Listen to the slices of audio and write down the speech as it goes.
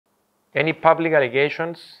Any public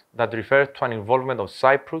allegations that refer to an involvement of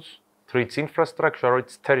Cyprus through its infrastructure or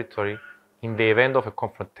its territory in the event of a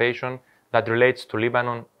confrontation that relates to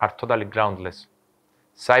Lebanon are totally groundless.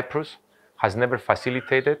 Cyprus has never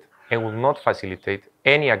facilitated and will not facilitate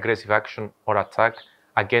any aggressive action or attack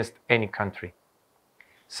against any country.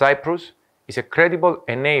 Cyprus is a credible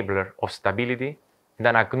enabler of stability and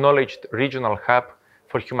an acknowledged regional hub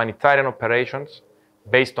for humanitarian operations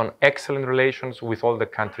based on excellent relations with all the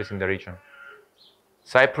countries in the region.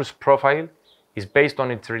 Cyprus' profile is based on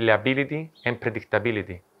its reliability and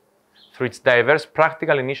predictability. Through its diverse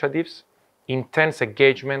practical initiatives, intense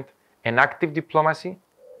engagement, and active diplomacy,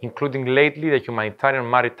 including lately the humanitarian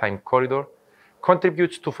maritime corridor,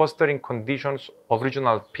 contributes to fostering conditions of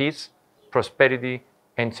regional peace, prosperity,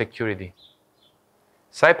 and security.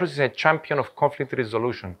 Cyprus is a champion of conflict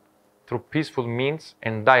resolution through peaceful means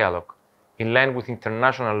and dialogue, in line with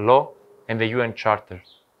international law and the UN Charter.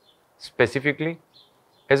 Specifically,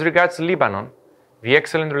 as regards Lebanon, the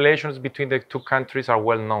excellent relations between the two countries are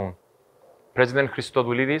well known. President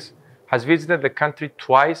Christodoulidis has visited the country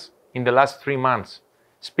twice in the last 3 months,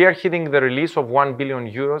 spearheading the release of €1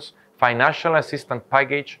 billion financial assistance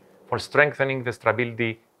package for strengthening the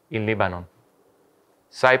stability in Lebanon.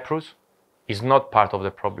 Cyprus is not part of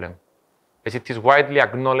the problem. As it is widely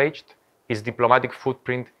acknowledged, its diplomatic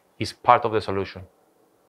footprint is part of the solution.